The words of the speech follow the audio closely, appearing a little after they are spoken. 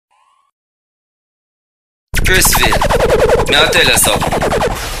Chrisville, me I tell you something.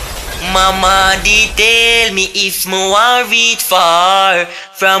 Mama did tell me if me want reach far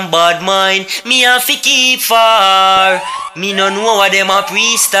from bad mind, me have to keep far. Me no know what them a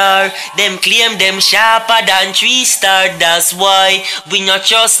pre-star. Them claim them sharper than 3-star. That's why we not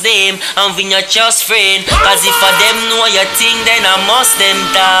trust them and we not trust friend. Cause if a them know your thing, then I must them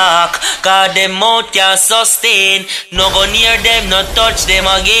talk. Cause them mouth can't sustain. No go near them, no touch them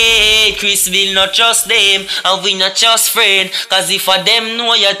again. Chrisville not trust them and we not trust friend. Cause if a them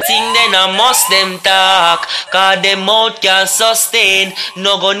know your thing, then I must them talk. Cause them mouth can't sustain.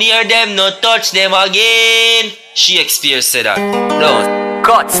 No go near them, no touch them again. Shakespear said that. No.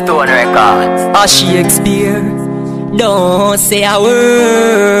 Cut Stone Records. A Shakespear, don't say a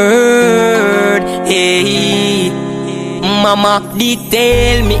word. Hey, Mama did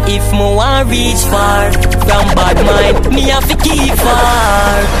tell me if me want reach far from bad mind, me have to keep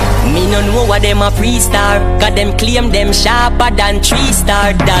far. Me no know what them a pre-star. Cause them claim them sharper than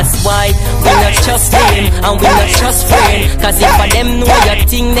 3-star. That's why we not trust them and we not trust friend. Cause if a them know your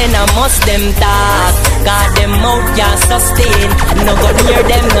thing, then I must them talk. Cause them mouth can't sustain. No go near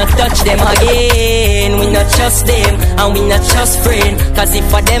them, no touch them again. We not trust them and we not trust friend. Cause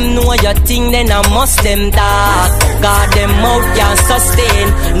if a them know your thing, then I must them talk. Cause them mouth can't sustain.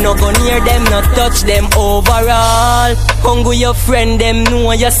 No go near them, no touch them overall. Hungry your friend, them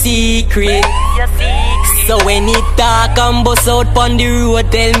know your secret. So when he talk and bust out pon the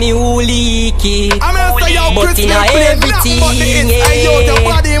road, tell me who leak it. But in everything,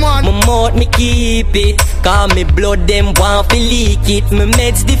 yeah, my mouth me keep it. Cause me blood them want to leak it. Me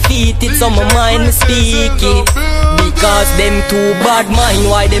meds defeated, so my mind me speak it. Because them too bad mind,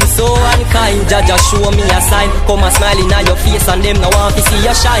 why them so unkind? Jaja show me a sign. Come a smile in your face and them now want to see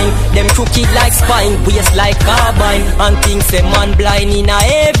you shine. Them crooked like spine, waist like carbine. And things say man blind in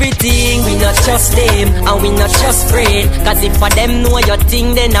everything. We not trust them and we not trust friend. Cause if a them know your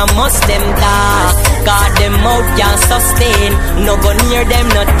thing, then I must them talk. Cause them mouth can't sustain. No go near them,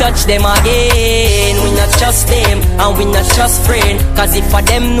 not touch them again. We not trust them and we not trust friend. Cause if a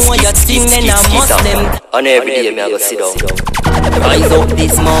them know your thing, then I must them. On every day me I go sit down. Rise up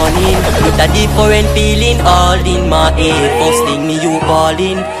this morning with a different feeling all in my head. First thing me you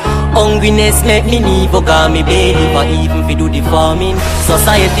calling. Hungriness make me need for me belly for even fi do the farming.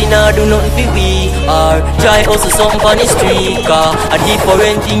 Society now do nothing fi we or try also something on the street. Cause a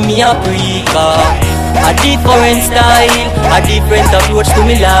different thing me a pre-car. A different style, a different approach to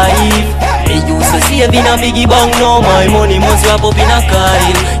me life. Me used to save in a biggie bank, now my money must wrap up in a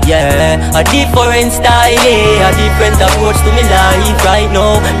Kyle. Yeah, a different style, yeah, a different approach to me life. Right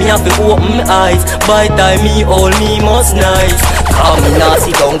now, me have to open my eyes. By time me all me must nice. Cause me now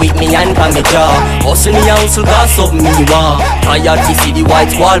sit down with me and pan me jaw. Hustle me hustle cause up me want. Tired to see the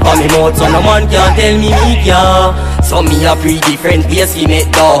white wall for me mouth, so no man can tell me can't. So me a pretty different place we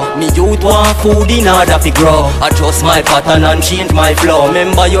make though. Me youth want food in order to grow. Adjust my pattern and change my flow.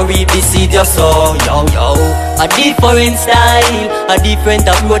 Remember you reap the seed you sow. Yo yo, a different style, a different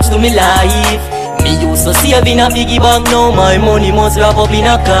approach to me life. Me used to save in a biggie bank, now my money must wrap up in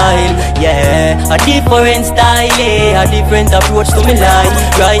a Kyle. Yeah, a different style, yeah, a different approach to me life.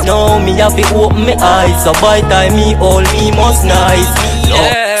 Right now me have to open my eyes. So by time me all me must nice.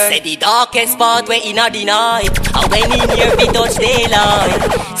 Yeah. Say the darkest part where in the night, and when in here we touch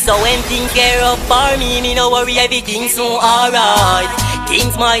daylight. So when things get rough for me no worry, everything's so alright.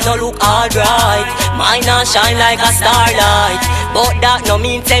 Things might not look alright, mine not shine like a starlight. But that no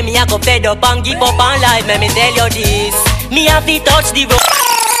mean say me I go fed up and give up on life. Let me tell you this, me have to touch the road.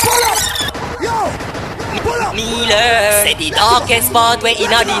 Me learn, say the darkest part where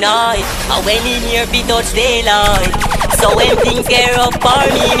in the night, and when in here we touch daylight. So when things get rough for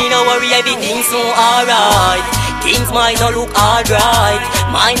me no worry, everything's so alright. Things might not look alright,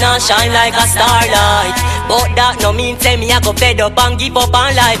 mine not shine like a starlight. But that no mean say me I go fed up and give up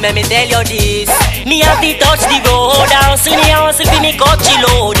on life. Let me tell you this, me have to touch the road. Hustle me hustle fi me cut the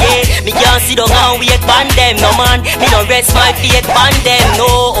load, yeah. Me can't sit down and wait pon them, no man. Me no rest my faith pon them,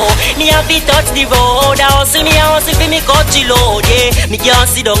 no. Me have to touch the road. Hustle me hustle fi me cut the load, yeah. Me can't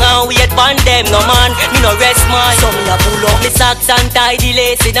sit down and wait pon them, no man. Me no rest my. So me a pull up me socks and tie the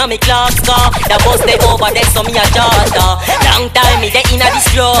lace inna me clocks car. That bus they over there, so me a charter. Long time me dey inna the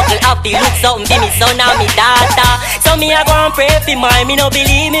struggle, have to look something for me son and me daughter. So me a go and pray for mine. Me no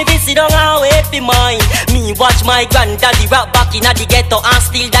believe me fi sit down and wait for mine. Me watch my granddaddy rap back inna the ghetto and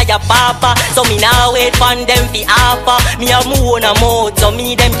still die a papa. So me now wait pon them fi offer. Me a move on a mouth, so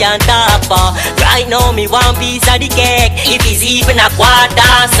me them can't tap. Right now me want piece of the cake, if it's even a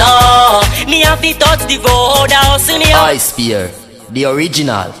quarter. So me have to touch the road. Hustle me Shakespear, the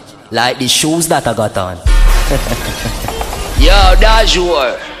original, like the shoes that I got on. Yo, that's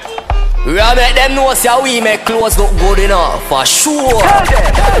sure. We make them know say we make clothes look good enough, for sure.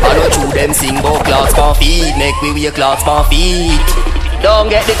 I know true them sing about clocks for feet, make we wear clocks for feet. Don't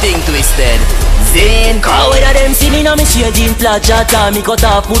get the thing twisted. Zin, cause whether them see me now me share jean flat chatter, me cut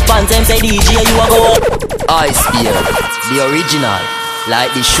off foot pants, them say DJ you a go. I spear, the original,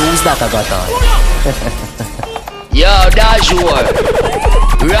 like the shoes that I got on. Yo, that's sure.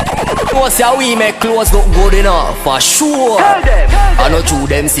 Know say we make clothes look good enough, for sure. I know true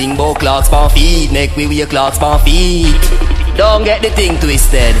them sing about clocks for feet, make we wear clocks for feet. Don't get the thing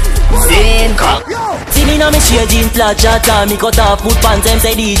twisted. Zin, see me now me share jean flat chatter, me cut off foot pants, them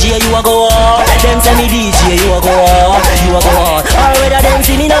say DJ you a go hard. Them say me DJ you a go hard, you a go hard. Or whether them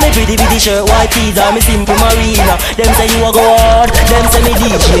see me now me pretty shirt, white tees, or me simple marina, them say you a go hard. Them say me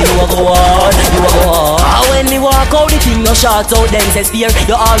DJ you a go hard, you a go hard. And when me walk out the thing no short out, them say spear,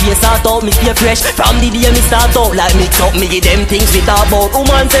 you always start out, me stay fresh. From the day me start out, like mix up me give them things we talk about.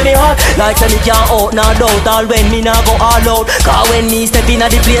 Woman say me hot, like say me can't out, no doubt. All when me nah go all out, cause when me step in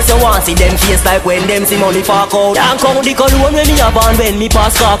at the place you want see them face like when them see money fuck out. Can't count the cologne when me have on, when me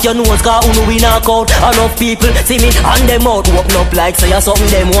pass cock your nose, cause who know we knock out. Enough people see me and them out, open up like say something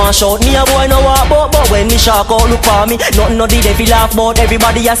them want shout. Me a boy no walk out, but when me shock out look for me, nothing no did if you laugh about.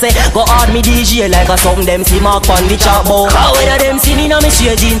 Everybody a say go hard me DJ like a something them see mark on the chat bout. Cause whether them see me now me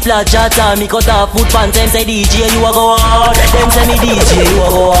share jean flat chatter, me cut off foot pants, them say DJ you a go hard. Them say me DJ you a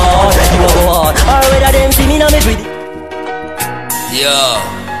go hard, you a go hard. Or whether them see me now me pretty.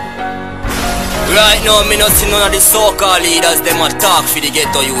 Yeah. Right now, me not see none of the so-called leaders, them a talk for the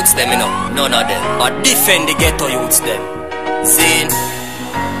ghetto youths, them, you know. None of them. I defend the ghetto youths, them. Zin.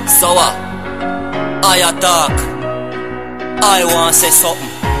 So what? I attack. I want say something.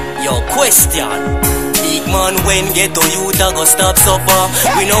 Yo, question. Big man, when ghetto youth a go stop suffer.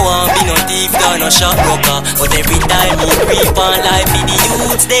 We no want be no thief, no shop broker. But every time me creep on life with the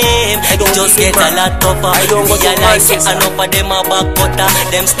youths, them it just get a lot tougher. Realize it enough of them a back butter.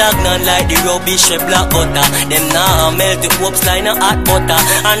 Them stagnant like the rubbish with black butter. Them nah melt the hopes like no hot butter.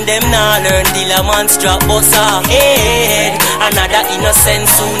 And them nah learn till a man strap buster head. Another innocent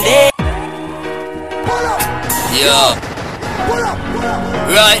soon day. Yeah.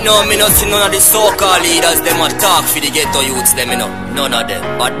 Right now, me not see none of the so-called leaders, them a talk for the ghetto youths, them, you know. None of them.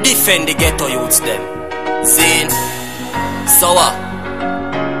 But defend the ghetto youths, them. Zin. So what?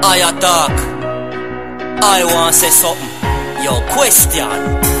 I attack. I want say something. Yo,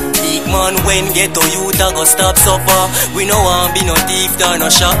 question. Big man, when ghetto youth a go stop suffer. We no want be no thief, no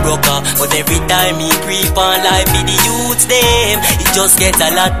shop broker. But every time me creep on life with the youths, them it just gets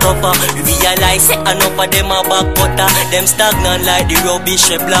a lot tougher. We realize say enough of them a back butter. Them stagnant like the rubbish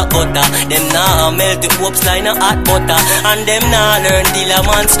with black butter. Them nah melt the hopes like no hot butter. And them nah learn till a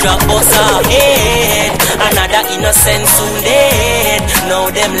man strap buster head. Another innocent soon dead. Now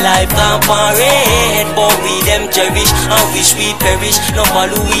them life gone parade. But we them cherish and wish we perish. No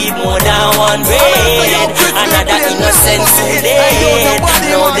follow we more than one raid. Another innocent soon dead.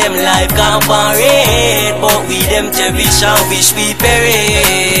 Now them life gone parade. But we them cherish and wish we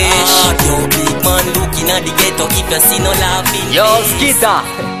perish. Yo big man looking at the ghetto, if you see no laughing. Yo Skitter,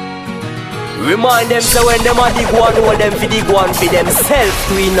 remind them so when them a dig one, hold them for dig one for themselves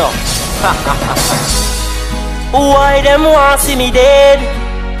to enough. Why them want see me dead?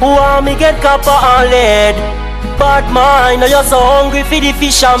 Who want me get copper and lead? Bad mind, now you're so hungry for the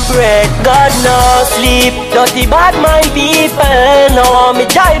fish and bread. God no sleep, dirty bad mind people. Now want me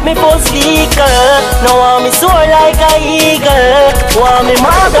drive me for legal. Now want me soar like a eagle. Want me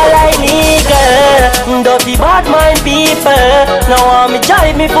mother like eagle. Dirty bad mind people. Now want me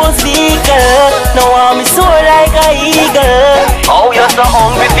drive me for legal. Now want me soar like a eagle. Oh, you're so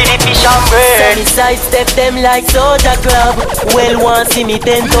hungry for the fish and bread. Sunny side step them like soda crab. Well, want see me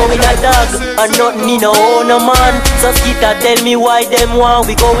 10 toe in a dog. And not me no own a man. So Skitter tell me why them want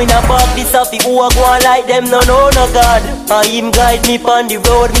we going above this of the who a go on like them no God. And him guide me pon the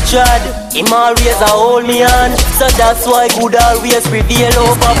road me trod. Him always a hold me on. So that's why good always prevail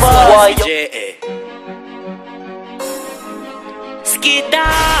over bad. Why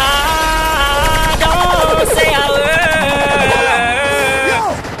Skitter, don't say a word. Yo,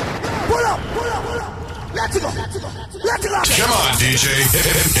 pull up. Let's go. Come on, DJ.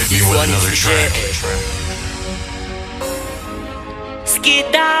 Hit me with another track.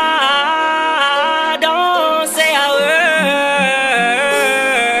 Skitter, don't say a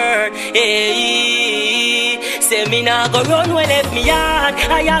word. Hey, say me nah go run when left me yard.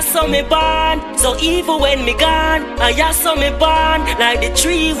 I have some me born, so even when me gone, I have some me born. Like the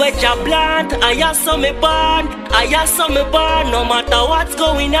tree which I plant, I have some me born. I just saw me born, no matter what's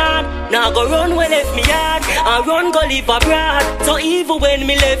going on. Now go run when left me yard, and run go live abroad. So even when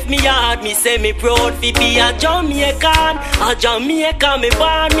me left me yard, me say me proud fi be a Jamaican. A Jamaican me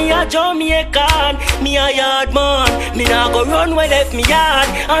born, me a Jamaican. Me a yard man, me now go run when left me yard,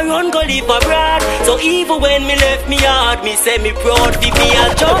 and run go live abroad. So even when me left me yard, me say me proud fi be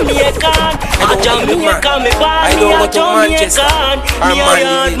a Jamaican. A Jamaican me born, me a Jamaican. Me a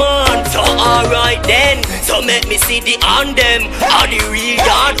yard man. So alright then, so make me see the on them. All the real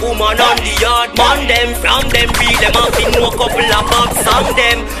yard woman on the yard man them. From them read them up in no couple of pop song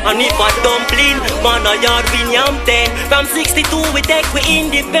them. And if a dumpling, man a yard win yam 10. From 62 we take we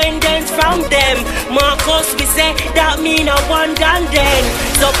independence from them. Marcus we say that mean a one and then.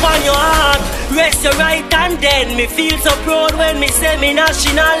 So on your heart, rest your right hand then. Me feel so proud when me say me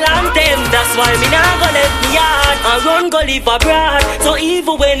national anthem. That's why me now go left me yard and run go live abroad. So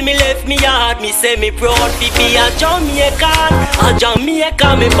even when me left me yard, me say me proud fi be a Jamaican. A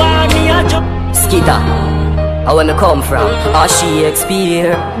Jamaican me born, me a Skita, I wanna come from a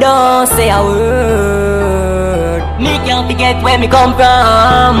Shakespear. Don't say a word. Me can't forget where me come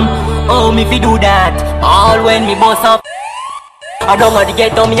from. Oh, me fi do that. All when me boss up, I don't want to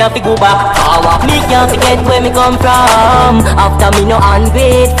get on me have to go back. Me can't forget where me come from. After me no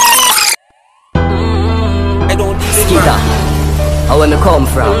ungrateful. I don't Skita, I wanna come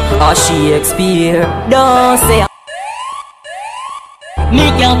from a Shakespeare. Don't say me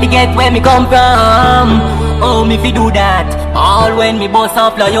can't forget where me come from. Oh, me fi do that. All when me boss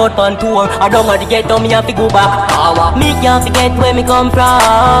up fly out on tour, I don't want to get on me have to go back. Me can't forget where me come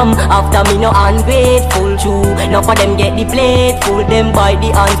from. After me no ungrateful true. Now for them get the plate full, them by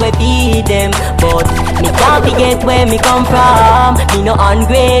the hands we feed them. But me can't forget where me come from. Me no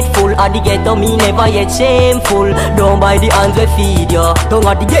ungrateful, at the ghetto me never yet shameful. Don't by the hands we feed ya. Don't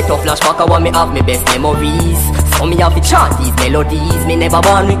at the ghetto flashback, I want me have me best memories. So me have to chant these melodies. Me never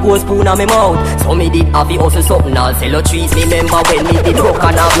born with gold spoon on me mouth. So me did have to hustle something all sell a trees. Me remember when me did broke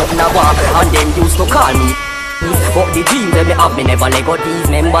and have nothing to walk, and them used to call me. But the dreams that me have, me never let go these.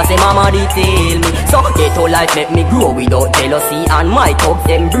 Members say mama they tell me. So ghetto life make me grow without jealousy. And my thugs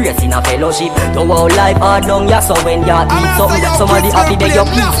embrace in a fellowship. The whole life hard down ya, so when ya eat something, somebody happy beg your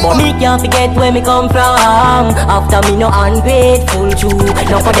peace. But me can't forget where me come from. After me no ungrateful true.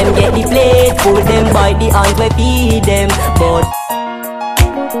 Now for them get the plate full, them by the hands we feed them. But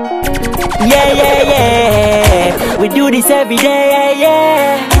yeah, we do this every day,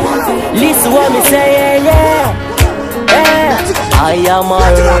 yeah. Listen what me say, yeah. I am a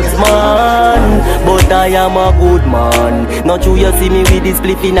herdsman, but I am a good man. Not true you see me with this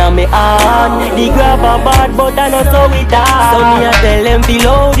spliff in me hand. The grab a bad, but I know so it hard. So me I tell them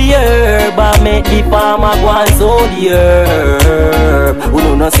below the herb, I make the farmer go and sow the herb.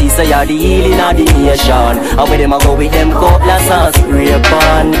 Who no see say you're the healing of the nation. And where them a go with them cutlass and spray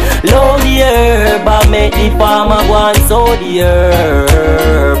pan. Low the herb, I make the farmer go and sow the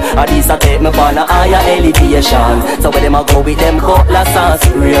herb. And this a take me for a higher elevation. So where them a go with them cutlass and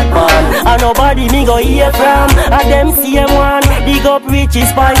spray pan. And nobody me go hear from. And them same one dig up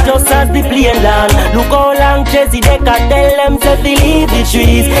riches by just as the plain land. Look how long Jesse they can tell them to leave the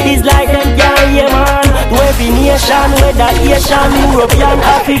trees. It's like them can't hear man. To every nation, whether Asian, European,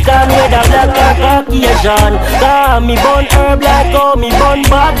 African, whether black or Caucasian. Cause me burn herb like how me burn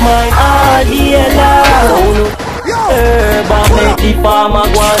bad mind all day long. Herb and make the farmer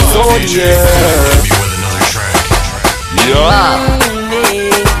go and sow the herb.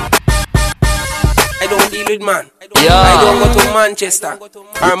 I don't deal with man. I don't go to Manchester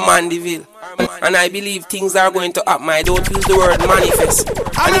or Mandeville. And I believe things are going to happen. I don't use the word manifest.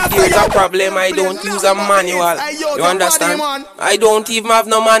 And if there is a problem, I don't use a manual. You understand? I don't even have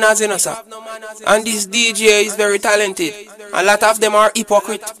no manners in us. And this DJ is very talented. A lot of them are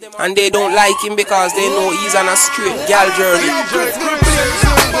hypocrite. And they don't like him because they know he's on a straight gal journey.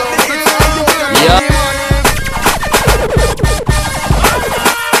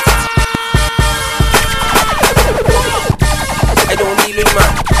 I don't deal with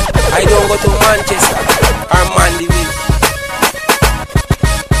man. I don't go to Manchester or Mandeville.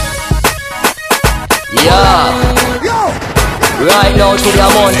 Right now to the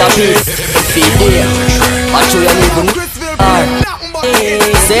amount of people there. I show you even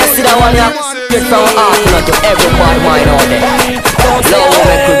say see that one ya get from heart to everybody mind out there. Love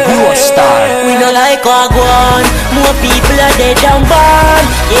make a grow star. We don't like our go on. More people are dead and born.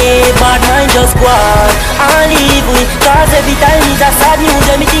 Yeah, bad mind just go on and leave we. Cause every time it's a sad news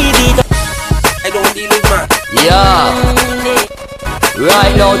on me TV. I don't deal with man.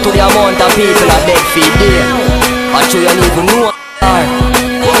 Right now to the amount of people that beg feed there. I show you even know.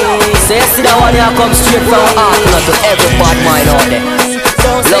 So you see that one here come straight from heart, not to every bad mind out there.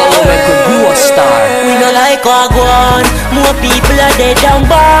 Love make we grow a star. We no like what go on. More people are dead and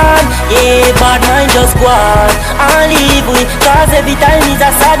born. Yeah, bad mind just go on and leave we. Cause every time it's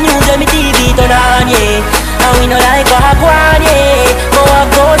a sad news when me TV turn on, yeah. And we no like what go on, yeah. But what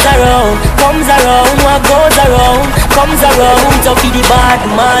goes around, comes around. What goes around, comes around. So for the bad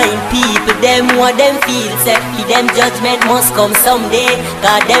mind people, them what them feel set. For them judgment must come someday.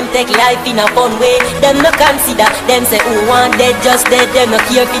 Cause them take life in a fun way. Them no consider, them say who want dead, just dead. Them no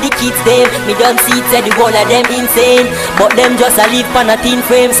care for the kids them. Me don't see it, say the whole of them insane. But them just a live on a thin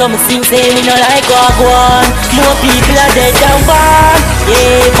frame. So me sing say me no like what go on. More people are dead than born.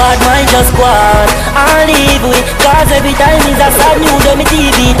 Yeah, bad mind just go on and leave we. Cause every time it's a sad news when me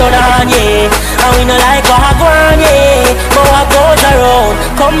TV turn on, yeah. And we no like what go on, yeah. But what goes around,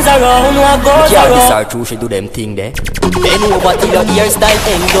 comes around. What goes Yeah, this around. are true, she do them thing there. Bend over till your hairstyle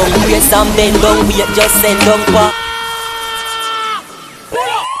end down. Brace and bend down, we just send down pa.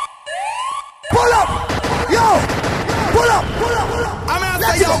 Pull up! Yo! Pull up! Pull up! I'm gonna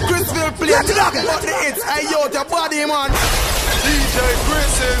say yo, Chrisville play. Let it go. But the hits, hey yo, your body man. DJ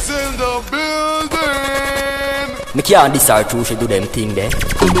Chris is in the building. Me can't this are true, she do them thing there.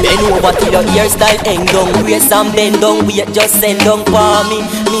 Bend over till your hairstyle hang down. Brace and bend down, we just send down for me.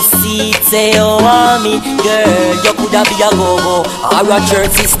 Me see it say you want me. Girl, you coulda be a go-go or a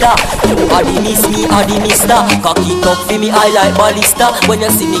church sister. You are the miss, me are the mister. Cock it up for me, I like ballista. When you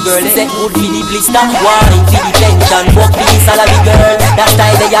see me girl, say good for the blister. Wine for the pension, work for the salary girl. That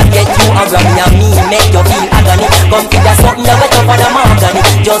style they a get you and grab me and me. Make you feel agony. Come to that something you wet up on the mahogany.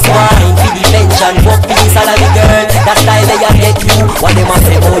 Just wine for the pension, work for the salary girl. That style they a get you. What them a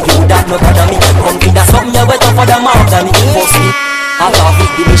say, oh you that no bother me. Come to that something you wet up on the mahogany. First me out of it,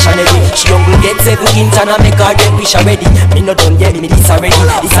 the missionary. She will get 7 inch and I make her get wish already. Me no done yet, me this already.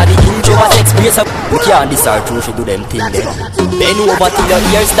 This are the intro of Shakespear. We can't this are true, she do them thing there. Bend over till your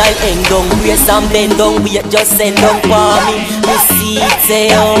hairstyle hang down. Brace and bend down, we just send down for me. Me see it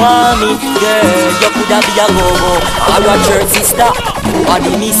say you want me. Girl, you coulda be a go-go or a church sister. You are the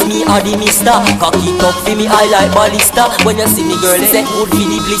miss, me are the mister. Cock it up for me, I like ballista. When you see me girl, say good for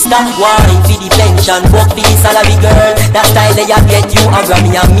the blister. Wine for the pension, work for the salary girl. That style they a get you and grab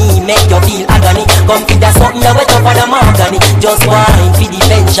me and me. Make you feel agony. Come to that something you wet up on the mahogany. Just wine for the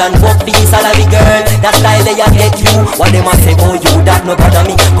pension, work for the salary girl. That style they a get you. What them a say, oh you that no bother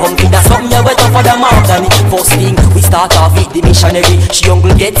me. Come to that something you wet up on the mahogany. First thing, we start off with the missionary. She young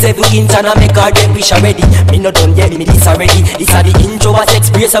will get 7 inch and I make her get wish already. Me no done yet, me this already. This are the intro of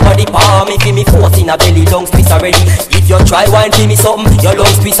Shakespeare. Somebody palm me for me 14 a belly lungs twist already. If you try wine for me something, your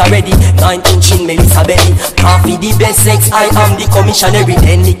lungs twist already. 19 chin Melissa belly. Coffee the best sex, I am the commissionary.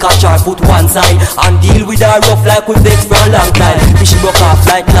 Then me catch her put one side and deal with her rough like we vex for a long time. Fish broke off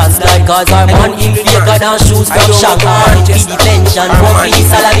like landslide. Cause our man in faker than shoes from Shanghai. For the pension, work for the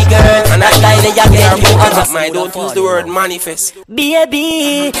salary girl. And that style they a get you and I don't use the word manifest.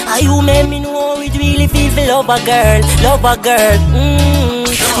 Baby, are you make me know it really feel for love a girl, love a girl.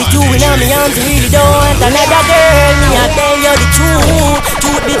 With you in my arms, really don't want another girl. Me I tell you the truth.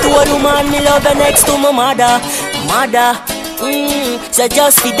 Truth be told, woman, me love her next to my mother. So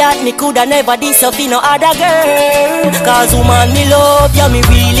just for that, me coulda never disobey no other girl. Cause woman, me love ya, me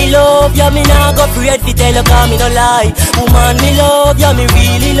really love ya. Me nah go afraid fi tell you, cause me no lie. Woman, me love ya, me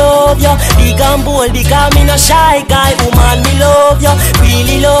really love ya. Big and bold, because me no shy guy. Woman, me love ya,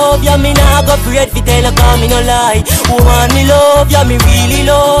 really love ya. Me nah go afraid fi tell you, cause me no lie. Woman, me love ya, me really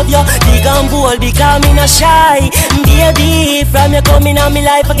love ya. Big and bold, because me no shy. Baby, from you coming on me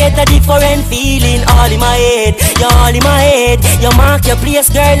life, I get a different feeling. All in my head, you all in my head. You mark your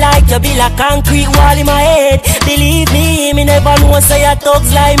place, girl, like you be like concrete wall in my head. Believe me never know say a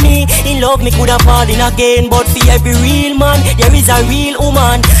thugs like me. In love me coulda fallen again, but for every real man, there is a real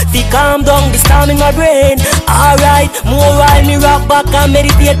woman. Fi calm down, this calm in my brain. Alright, more while me rock back and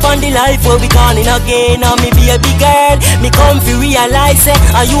meditate on the life where we calling again. And me be a big girl, me come fi realize say,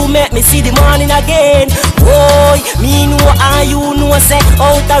 and you make me see the morning again. Boy, me know and you know say,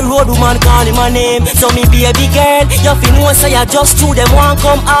 out the road woman calling my name. So me be a big girl, you fi know say I just true them want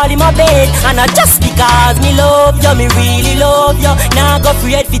come all in my bed. And I just because me love you, me really love you. Now go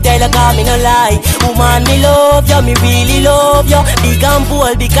afraid fi tell you, cause me no lie. Woman, me love you, me really love you. Big and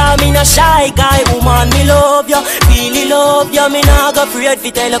bold because me no shy guy. Woman, me love you, really love you. Me nah go afraid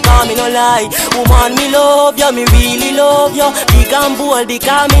fi tell you, cause me no lie. Woman, me love you, me really love you. Big and bold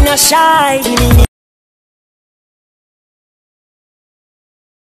because me no shy.